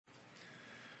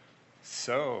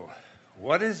So,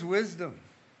 what is wisdom?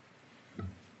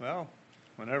 Well,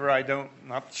 whenever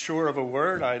not sure of a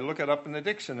word, I look it up in the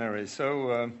dictionary.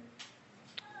 So,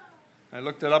 I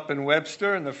looked it up in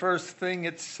Webster, and the first thing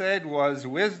it said was,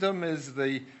 wisdom is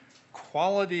the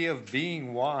quality of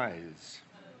being wise.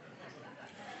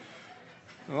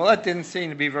 Well, that didn't seem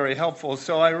to be very helpful,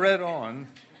 so I read on.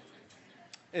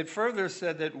 It further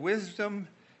said that wisdom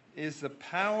is the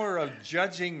power of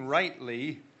judging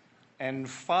rightly and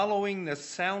following the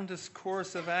soundest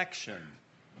course of action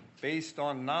based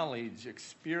on knowledge,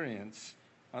 experience,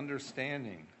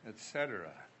 understanding,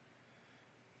 etc.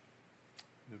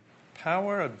 The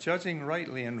power of judging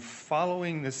rightly and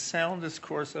following the soundest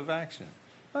course of action.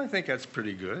 I think that's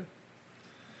pretty good.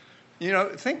 You know,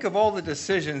 think of all the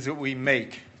decisions that we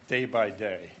make day by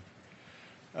day.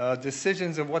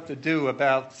 Decisions of what to do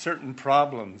about certain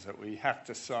problems that we have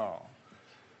to solve.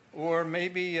 Or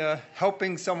maybe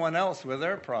helping someone else with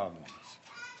their problems.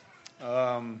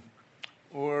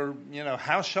 Or,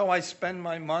 how shall I spend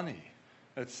my money,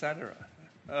 etc.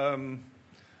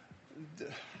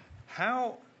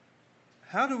 How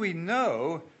do we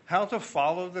know how to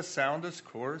follow the soundest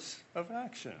course of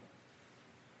action?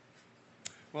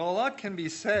 Well, a lot can be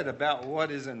said about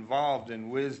what is involved in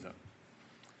wisdom.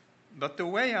 But the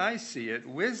way I see it,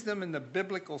 wisdom in the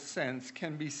biblical sense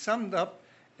can be summed up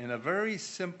in a very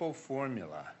simple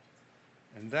formula.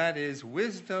 And that is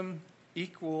wisdom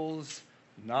equals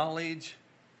knowledge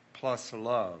plus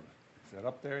love. Is that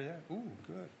up there yet? Ooh,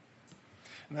 good.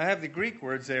 And I have the Greek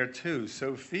words there too.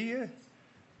 Sophia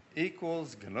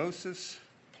equals gnosis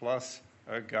plus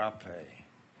agape.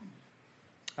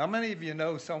 How many of you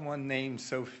know someone named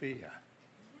Sophia?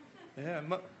 Yeah,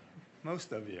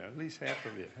 most of you, at least half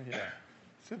of you. Yeah,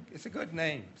 it's a good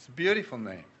name. It's a beautiful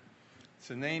name. It's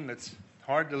a name that's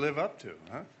hard to live up to,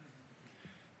 huh?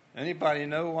 Anybody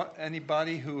know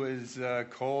anybody who is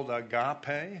called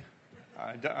agape?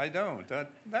 I don't.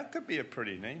 That could be a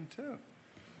pretty name too.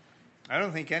 I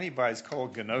don't think anybody's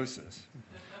called gnosis.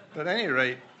 But at any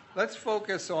rate, let's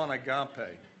focus on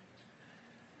agape.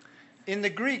 In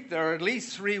the Greek, there are at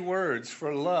least 3 words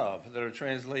for love that are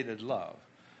translated love.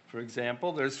 For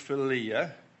example, there's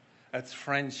philia, that's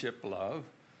friendship love.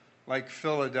 Like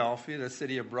Philadelphia, the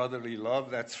city of brotherly love,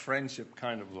 that's friendship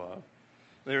kind of love.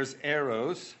 There's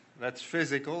eros, that's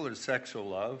physical or sexual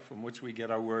love, from which we get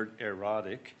our word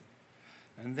erotic.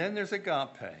 And then there's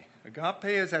agape. Agape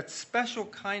is that special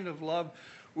kind of love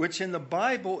which in the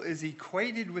Bible is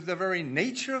equated with the very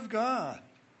nature of God.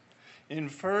 In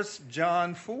 1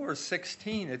 John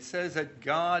 4:16, it says that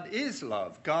God is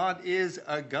love. God is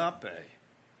agape.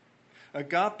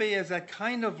 Agape is that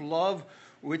kind of love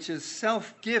which is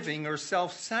self-giving or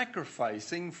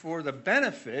self-sacrificing for the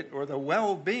benefit or the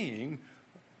well-being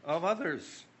of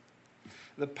others.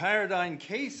 The paradigm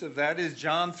case of that is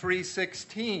John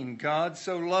 3:16. God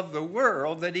so loved the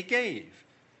world that he gave.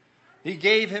 He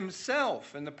gave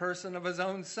himself in the person of his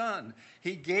own son.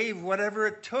 He gave whatever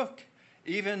it took,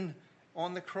 even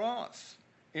on the cross,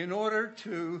 in order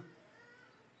to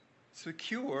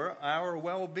secure our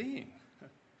well-being,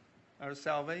 our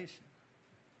salvation,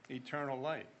 eternal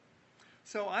life.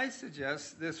 So I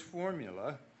suggest this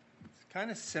formula. It's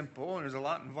kind of simple, and there's a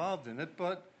lot involved in it,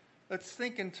 but let's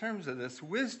think in terms of this.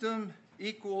 Wisdom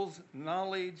equals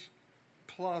knowledge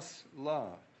plus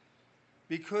love.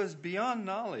 Because beyond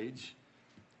knowledge,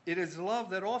 it is love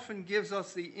that often gives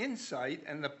us the insight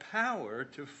and the power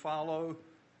to follow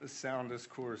the soundest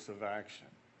course of action.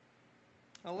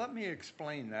 Now let me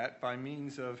explain that by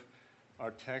means of our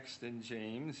text in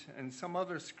James and some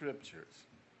other scriptures.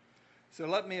 So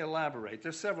let me elaborate.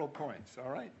 There's several points, all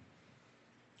right?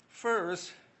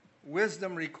 First,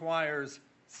 wisdom requires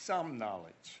some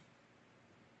knowledge.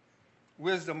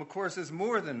 Wisdom, of course, is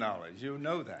more than knowledge. You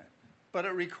know that. But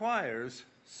it requires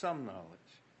some knowledge.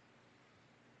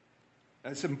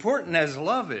 As important as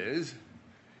love is,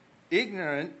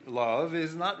 ignorant love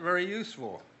is not very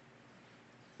useful.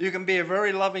 You can be a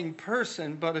very loving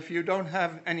person, but if you don't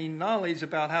have any knowledge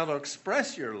about how to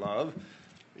express your love,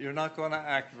 you're not going to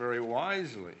act very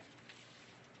wisely.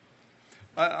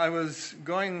 I was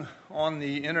going on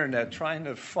the internet trying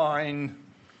to find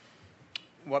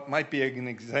what might be an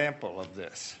example of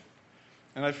this.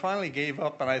 And I finally gave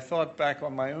up, and I thought back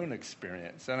on my own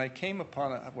experience, and I came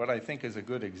upon what I think is a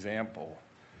good example.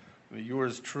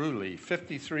 Yours truly.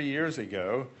 53 years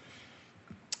ago,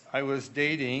 I was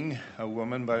dating a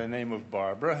woman by the name of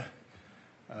Barbara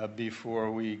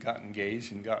before we got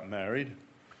engaged and got married.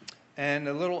 And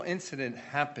a little incident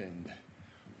happened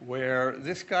where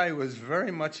this guy was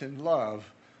very much in love,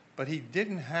 but he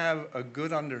didn't have a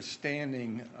good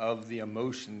understanding of the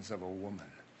emotions of a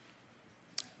woman.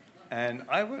 And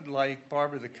I would like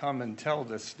Barbara to come and tell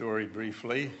this story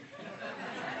briefly,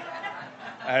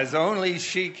 as only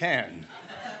she can.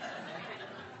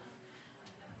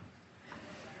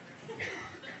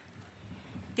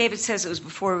 David says it was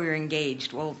before we were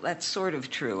engaged. Well, that's sort of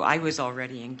true. I was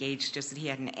already engaged, just that he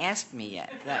hadn't asked me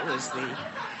yet. That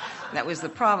was the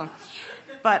problem.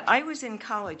 But I was in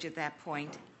college at that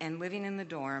point and living in the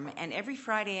dorm, and every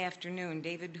Friday afternoon,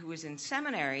 David, who was in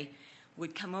seminary,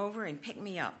 would come over and pick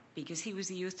me up because he was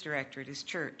the youth director at his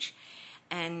church.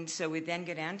 And so we'd then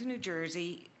go down to New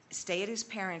Jersey, stay at his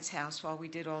parents' house while we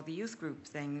did all the youth group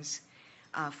things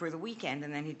for the weekend,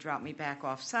 and then he'd drop me back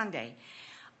off Sunday.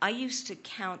 I used to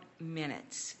count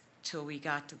minutes till we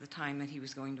got to the time that he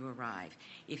was going to arrive.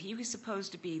 If he was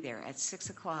supposed to be there at 6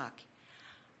 o'clock,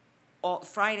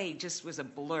 Friday just was a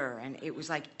blur, and it was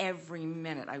like every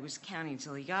minute I was counting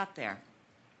till he got there.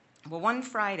 Well, one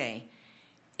Friday,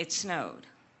 it snowed.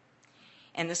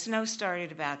 And the snow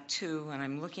started about 2, and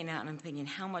I'm looking out and I'm thinking,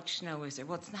 how much snow is there?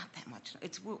 Well, it's not that much.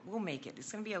 We'll make it.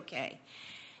 It's going to be okay.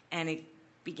 And it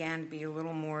began to be a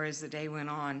little more as the day went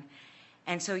on.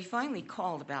 And so he finally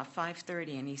called about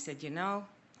 5:30, and he said,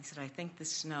 I think the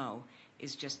snow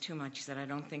is just too much. He said, I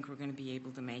don't think we're going to be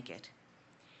able to make it.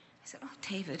 I said, oh,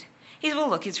 David. He said, well,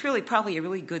 look, it's probably a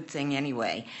really good thing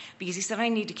anyway, because he said, I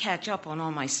need to catch up on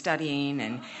all my studying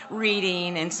and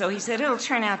reading, and so he said, it'll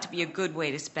turn out to be a good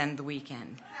way to spend the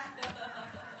weekend.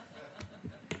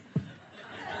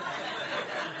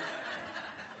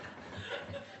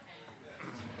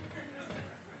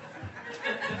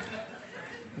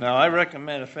 Now, I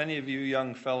recommend if any of you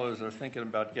young fellows are thinking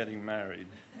about getting married,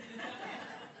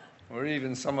 or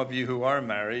even some of you who are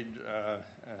married,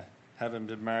 haven't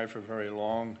been married for very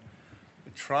long,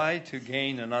 try to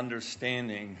gain an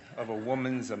understanding of a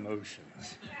woman's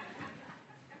emotions.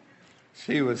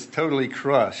 She was totally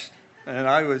crushed, and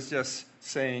I was just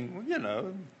saying,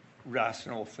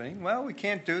 rational thing. Well, we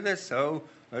can't do this, so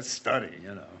let's study,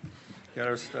 get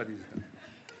our studies done.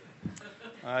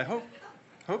 I hope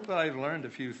that I've learned a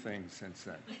few things since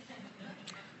then.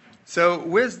 So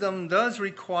wisdom does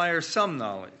require some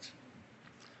knowledge.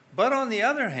 But on the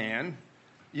other hand,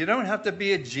 you don't have to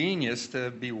be a genius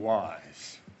to be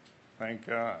wise. Thank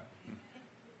God.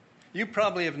 You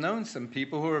probably have known some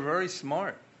people who are very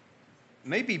smart,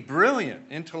 maybe brilliant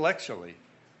intellectually,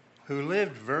 who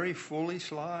lived very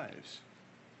foolish lives.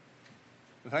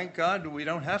 Thank God we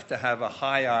don't have to have a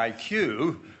high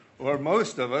IQ, or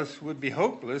most of us would be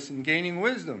hopeless in gaining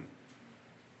wisdom.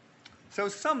 So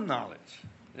some knowledge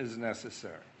is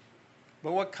necessary.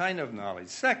 But what kind of knowledge?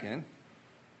 Second,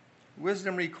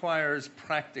 wisdom requires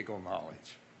practical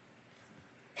knowledge,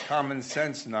 common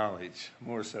sense knowledge,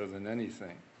 more so than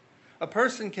anything. A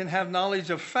person can have knowledge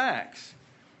of facts.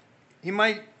 He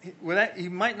might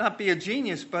not be a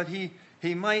genius, but he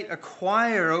might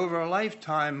acquire over a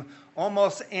lifetime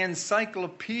almost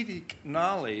encyclopedic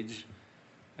knowledge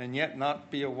and yet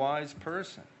not be a wise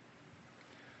person.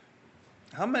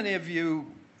 How many of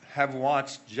you have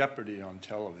watched Jeopardy on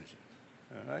television?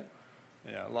 All right?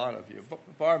 Yeah, a lot of you.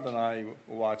 Barb and I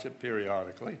watch it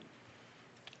periodically,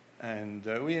 and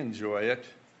we enjoy it.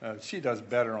 She does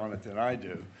better on it than I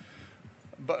do.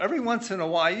 But every once in a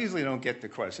while, I usually don't get the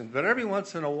question, but every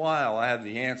once in a while I have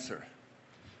the answer.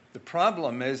 The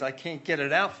problem is I can't get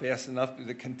it out fast enough.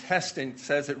 The contestant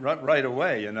says it right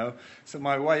away, So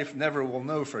my wife never will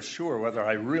know for sure whether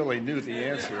I really knew the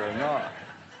answer or not.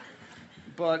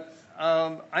 But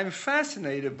I'm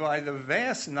fascinated by the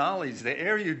vast knowledge, the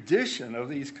erudition of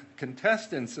these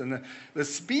contestants and the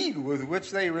speed with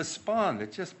which they respond.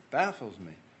 It just baffles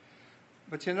me.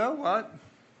 But you know what?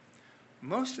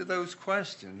 Most of those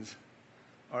questions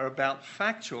are about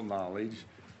factual knowledge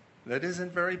that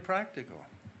isn't very practical.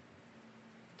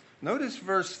 Notice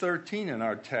verse 13 in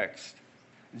our text.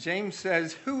 James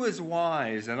says, "Who is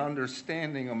wise and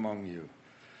understanding among you?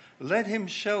 Let him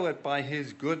show it by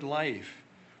his good life,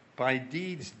 by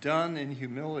deeds done in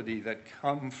humility that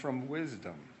come from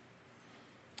wisdom."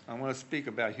 I want to speak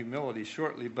about humility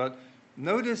shortly, but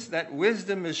notice that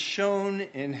wisdom is shown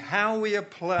in how we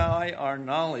apply our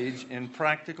knowledge in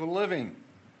practical living.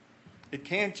 It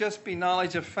can't just be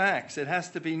knowledge of facts. It has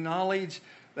to be knowledge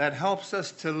that helps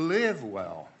us to live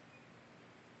well.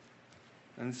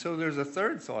 And so there's a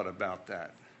third thought about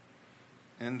that,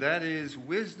 and that is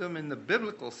wisdom in the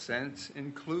biblical sense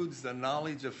includes the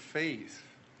knowledge of faith.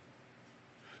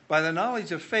 By the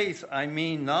knowledge of faith, I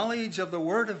mean knowledge of the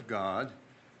Word of God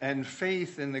and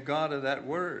faith in the God of that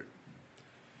Word.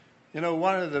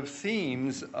 One of the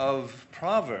themes of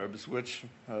Proverbs, which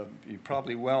you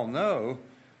probably well know,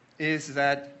 is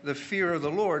that the fear of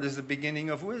the Lord is the beginning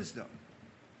of wisdom.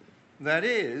 That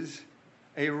is,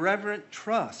 a reverent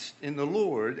trust in the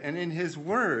Lord and in his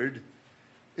word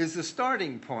is the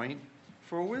starting point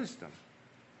for wisdom.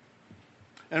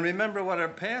 And remember what our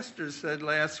pastor said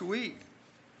last week.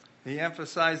 He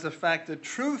emphasized the fact that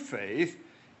true faith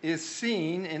is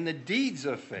seen in the deeds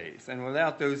of faith, and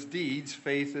without those deeds,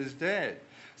 faith is dead.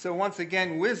 So once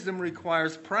again, wisdom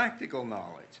requires practical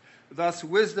knowledge. Thus,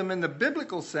 wisdom in the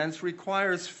biblical sense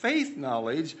requires faith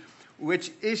knowledge,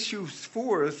 which issues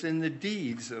forth in the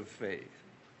deeds of faith.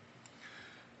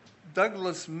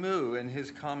 Douglas Moo, in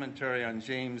his commentary on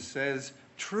James, says,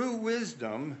 true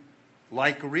wisdom,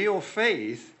 like real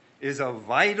faith, is a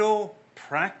vital,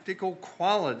 practical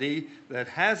quality that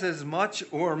has as much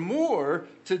or more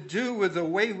to do with the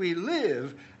way we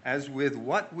live as with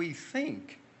what we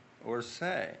think or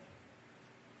say.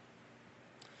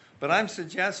 But I'm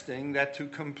suggesting that to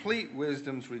complete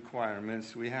wisdom's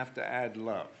requirements, we have to add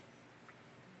love.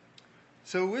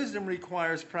 So wisdom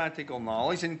requires practical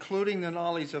knowledge, including the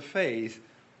knowledge of faith,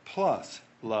 plus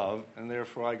love, and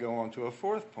therefore I go on to a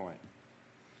fourth point.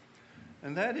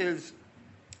 And that is,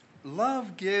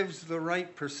 love gives the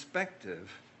right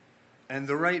perspective and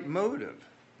the right motive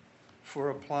for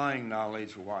applying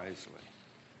knowledge wisely.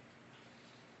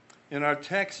 In our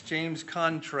text, James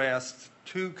contrasts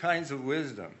two kinds of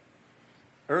wisdom: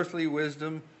 earthly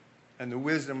wisdom and the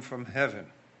wisdom from heaven.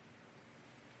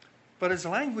 But his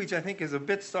language, I think, is a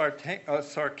bit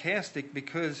sarcastic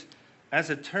because,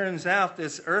 as it turns out,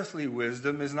 this earthly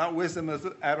wisdom is not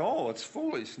wisdom at all. It's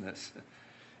foolishness.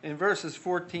 In verses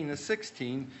 14 to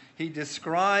 16, he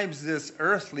describes this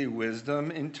earthly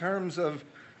wisdom in terms of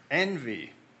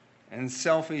envy and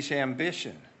selfish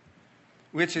ambition,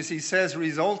 which, as he says,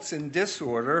 results in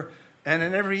disorder and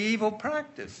in every evil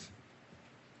practice.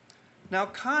 Now,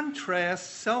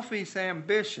 contrast selfish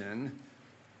ambition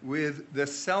with the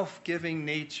self-giving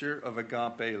nature of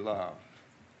agape love.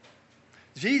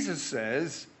 Jesus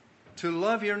says to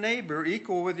love your neighbor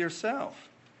equal with yourself.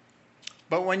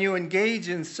 But when you engage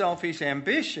in selfish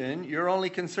ambition, you're only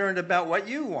concerned about what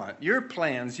you want, your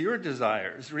plans, your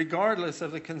desires, regardless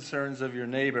of the concerns of your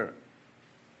neighbor.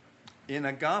 In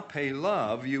agape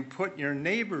love, you put your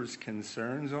neighbor's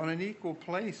concerns on an equal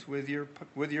place with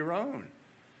your own.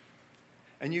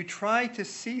 And you try to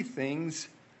see things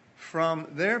from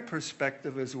their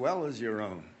perspective as well as your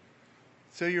own.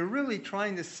 So you're really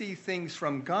trying to see things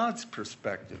from God's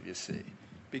perspective, you see,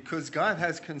 because God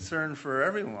has concern for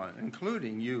everyone,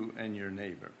 including you and your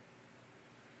neighbor.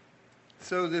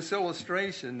 So this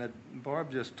illustration that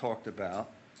Barb just talked about,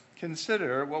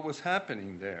 consider what was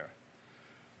happening there.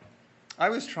 I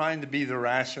was trying to be the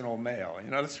rational male.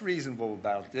 It's reasonable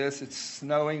about this. It's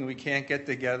snowing. We can't get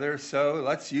together. So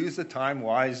let's use the time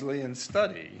wisely and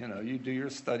study. You do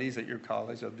your studies at your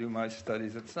college. I'll do my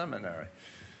studies at seminary.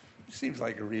 Seems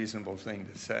like a reasonable thing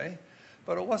to say.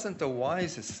 But it wasn't the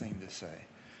wisest thing to say,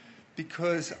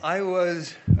 because I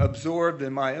was absorbed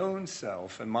in my own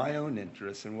self and my own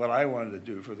interests and what I wanted to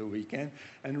do for the weekend,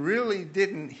 and really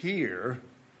didn't hear.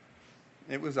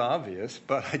 It was obvious,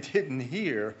 but I didn't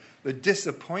hear the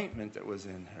disappointment that was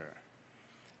in her.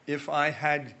 If I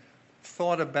had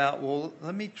thought about, well,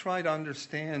 let me try to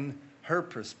understand her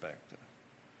perspective,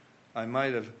 I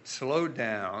might have slowed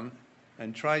down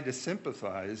and tried to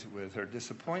sympathize with her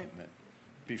disappointment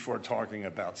before talking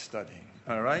about studying.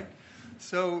 All right?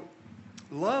 So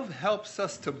love helps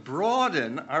us to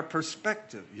broaden our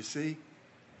perspective, you see.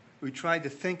 We try to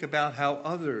think about how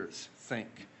others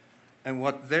think and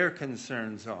what their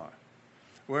concerns are.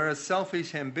 Whereas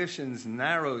selfish ambitions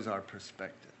narrows our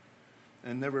perspective,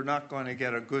 and then we're not going to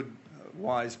get a good,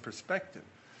 wise perspective.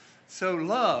 So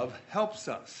love helps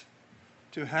us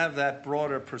to have that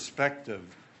broader perspective,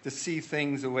 to see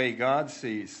things the way God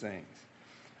sees things.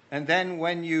 And then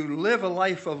when you live a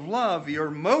life of love,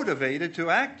 you're motivated to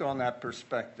act on that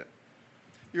perspective.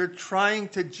 You're trying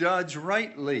to judge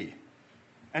rightly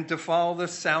and to follow the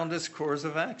soundest course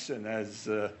of action, as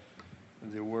the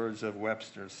words of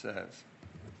Webster says.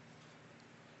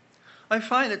 I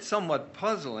find it somewhat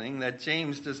puzzling that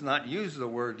James does not use the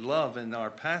word love in our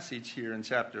passage here in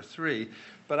chapter 3,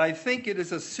 but I think it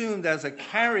is assumed as a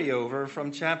carryover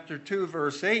from chapter 2,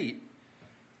 verse 8,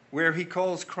 where he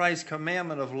calls Christ's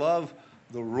commandment of love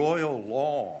the royal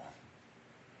law.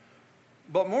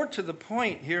 But more to the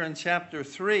point here in chapter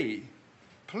 3,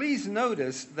 please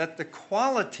notice that the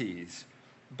qualities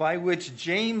by which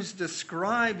James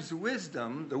describes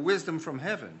wisdom, the wisdom from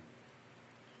heaven,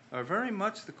 are very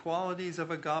much the qualities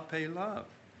of agape love.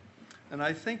 And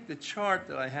I think the chart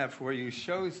that I have for you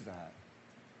shows that.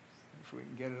 If we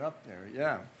can get it up there,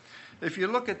 yeah. If you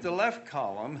look at the left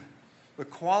column, the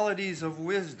qualities of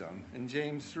wisdom in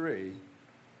James 3,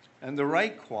 and the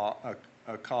right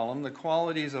column, the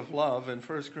qualities of love in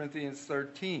 1 Corinthians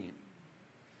 13.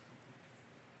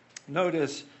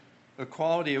 Notice the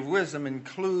quality of wisdom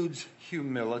includes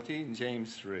humility in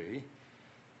James 3.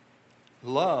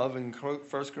 Love in 1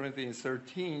 Corinthians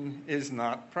 13 is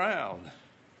not proud.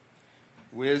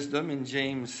 Wisdom in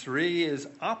James 3 is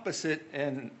opposite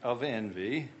of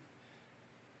envy.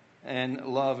 And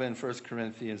love in 1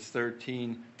 Corinthians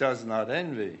 13 does not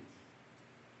envy.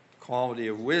 Quality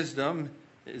of wisdom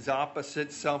is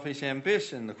opposite selfish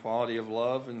ambition. The quality of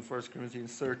love in 1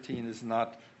 Corinthians 13 is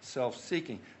not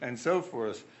self-seeking, and so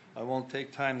forth. I won't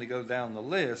take time to go down the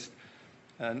list.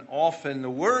 And often the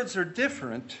words are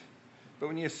different, but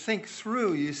when you think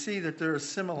through, you see that there is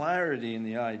similarity in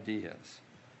the ideas.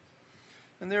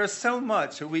 And there is so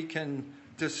much that we can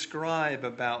describe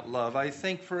about love. I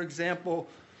think, for example,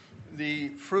 the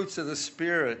fruits of the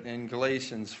Spirit in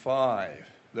Galatians 5,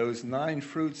 those 9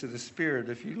 fruits of the Spirit,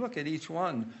 if you look at each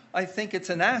one, I think it's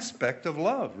an aspect of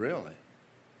love, really.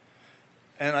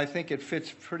 And I think it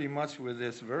fits pretty much with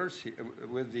this verse, here,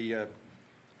 with the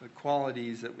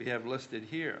qualities that we have listed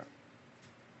here.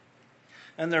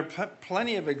 And there are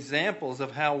plenty of examples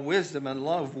of how wisdom and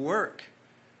love work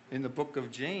in the book of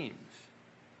James.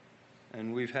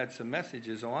 And we've had some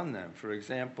messages on them. For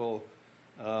example,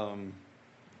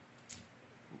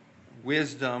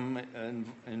 wisdom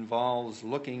involves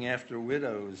looking after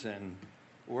widows and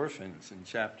orphans in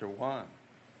chapter 1.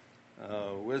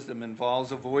 Wisdom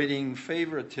involves avoiding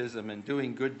favoritism and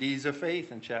doing good deeds of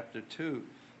faith in chapter 2,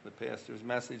 the pastor's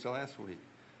message last week.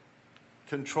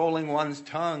 Controlling one's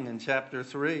tongue in chapter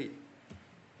 3.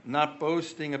 Not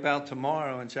boasting about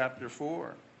tomorrow in chapter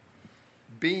 4.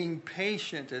 Being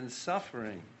patient in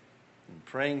suffering and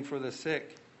praying for the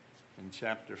sick in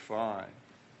chapter 5.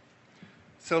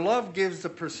 So love gives the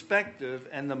perspective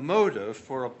and the motive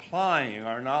for applying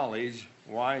our knowledge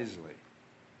wisely.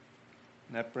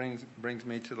 And that brings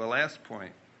me to the last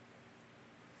point.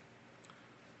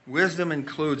 Wisdom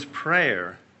includes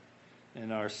prayer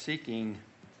in our seeking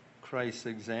Christ's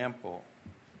example.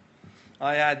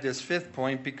 I add this 5th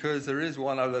point because there is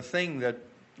one other thing that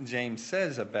James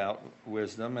says about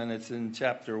wisdom, and it's in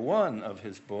chapter 1 of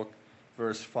his book,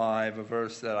 verse 5, a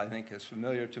verse that I think is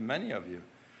familiar to many of you.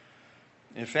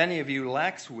 If any of you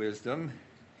lacks wisdom,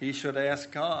 he should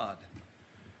ask God,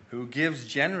 who gives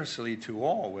generously to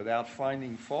all without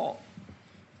finding fault,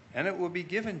 and it will be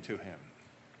given to him.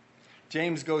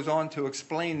 James goes on to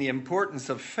explain the importance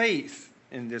of faith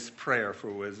in this prayer for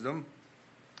wisdom.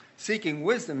 Seeking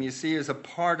wisdom, you see, is a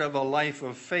part of a life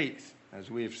of faith,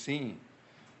 as we have seen.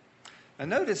 And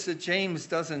notice that James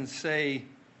doesn't say,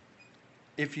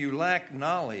 if you lack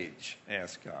knowledge,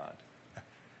 ask God.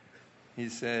 He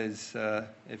says,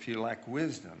 if you lack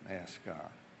wisdom, ask God.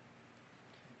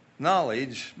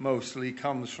 Knowledge mostly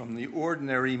comes from the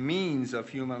ordinary means of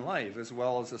human life, as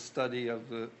well as a study of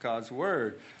God's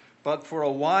Word. But for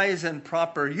a wise and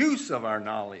proper use of our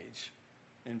knowledge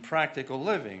in practical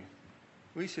living,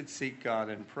 we should seek God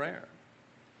in prayer.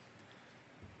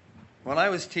 When I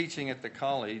was teaching at the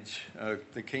college,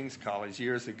 the King's College,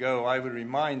 years ago, I would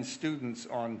remind students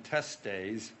on test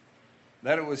days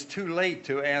that it was too late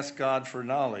to ask God for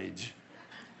knowledge,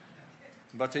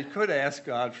 but they could ask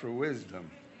God for wisdom.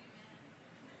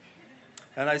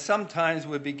 And I sometimes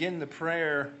would begin the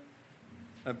class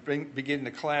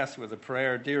with a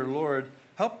prayer, Dear Lord,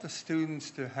 help the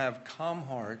students to have calm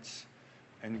hearts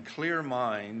and clear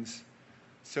minds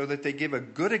so that they give a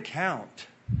good account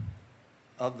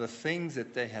of the things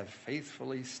that they have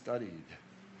faithfully studied.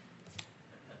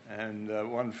 And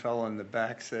one fellow in the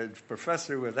back said,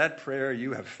 Professor, with that prayer,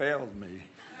 you have failed me.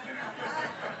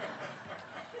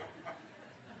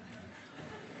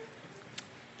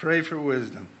 Pray for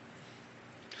wisdom.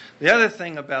 The other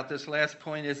thing about this last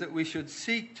point is that we should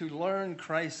seek to learn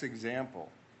Christ's example.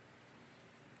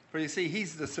 For you see,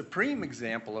 he's the supreme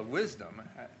example of wisdom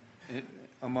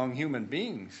among human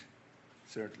beings,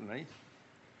 certainly.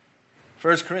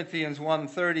 1 Corinthians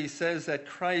 1:30 says that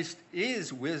Christ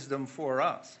is wisdom for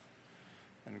us.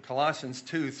 And Colossians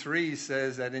 2:3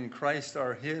 says that in Christ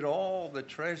are hid all the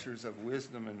treasures of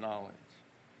wisdom and knowledge.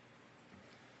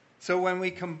 So when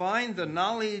we combine the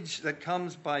knowledge that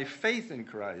comes by faith in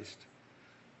Christ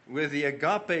with the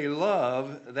agape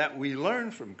love that we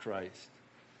learn from Christ,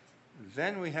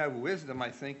 then we have wisdom, I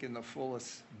think, in the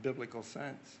fullest biblical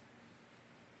sense.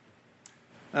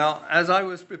 Now, as I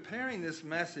was preparing this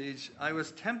message, I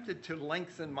was tempted to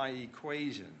lengthen my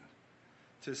equation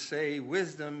to say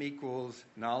wisdom equals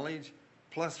knowledge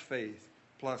plus faith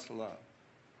plus love.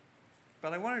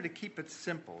 But I wanted to keep it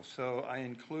simple, so I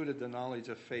included the knowledge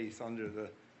of faith under the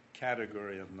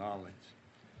category of knowledge.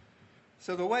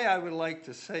 So the way I would like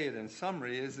to say it in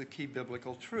summary is the key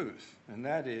biblical truth, and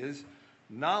that is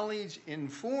knowledge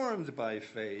informed by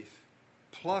faith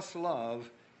plus love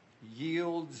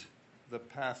yields the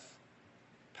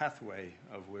pathway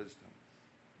of wisdom.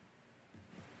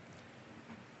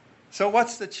 So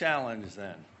what's the challenge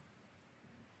then?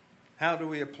 How do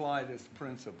we apply this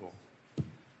principle?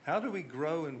 How do we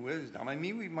grow in wisdom? I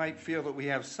mean, we might feel that we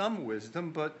have some wisdom,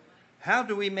 but how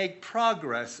do we make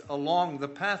progress along the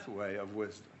pathway of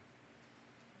wisdom?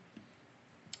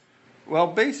 Well,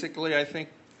 basically, I think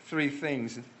 3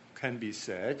 things can be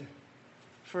said.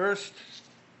 First,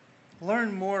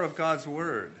 learn more of God's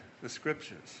Word, the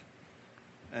Scriptures,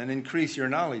 and increase your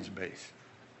knowledge base.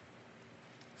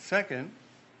 Second,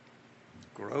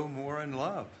 grow more in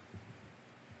love.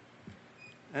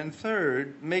 And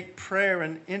third, make prayer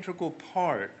an integral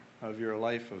part of your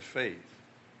life of faith.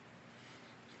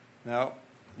 Now,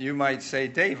 you might say,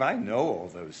 Dave, I know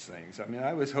all those things. I mean,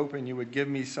 I was hoping you would give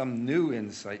me some new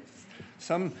insight,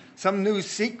 some new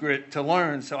secret to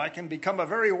learn so I can become a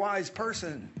very wise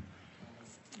person.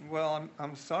 Well,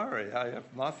 I'm sorry. I have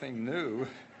nothing new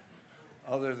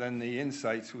other than the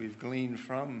insights we've gleaned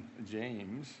from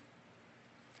James.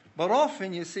 But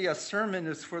often you see a sermon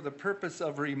is for the purpose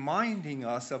of reminding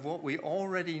us of what we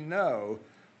already know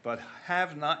but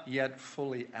have not yet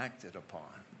fully acted upon.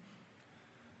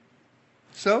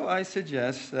 So I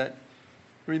suggest that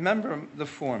remember the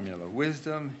formula,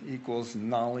 wisdom equals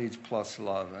knowledge plus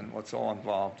love, and what's all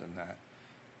involved in that.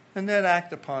 And then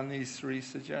act upon these 3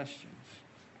 suggestions.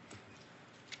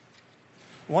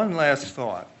 One last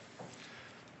thought.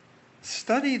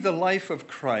 Study the life of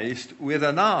Christ with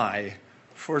an eye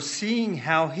for seeing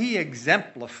how he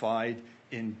exemplified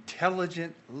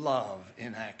intelligent love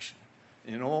in action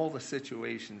in all the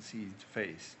situations he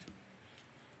faced.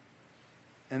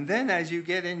 And then as you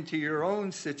get into your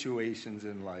own situations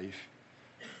in life,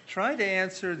 try to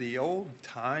answer the old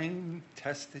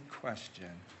time-tested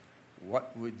question,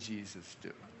 what would Jesus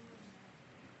do?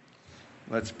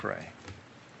 Let's pray.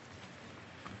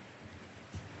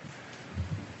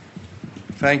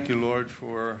 Thank you, Lord,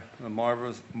 for the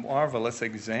marvelous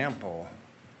example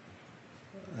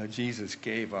that Jesus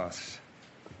gave us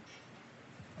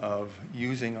of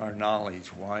using our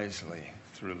knowledge wisely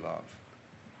through love.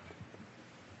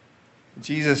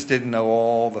 Jesus didn't know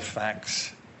all the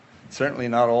facts, certainly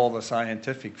not all the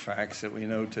scientific facts that we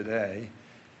know today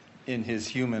in his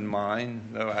human mind,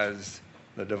 though as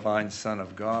the divine Son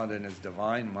of God in his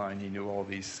divine mind he knew all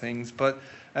these things. But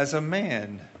as a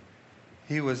man,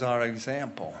 he was our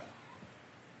example.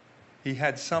 He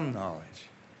had some knowledge,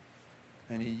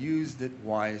 and he used it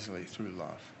wisely through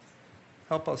love.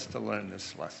 Help us to learn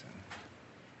this lesson.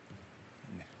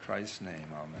 In Christ's name,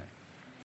 amen.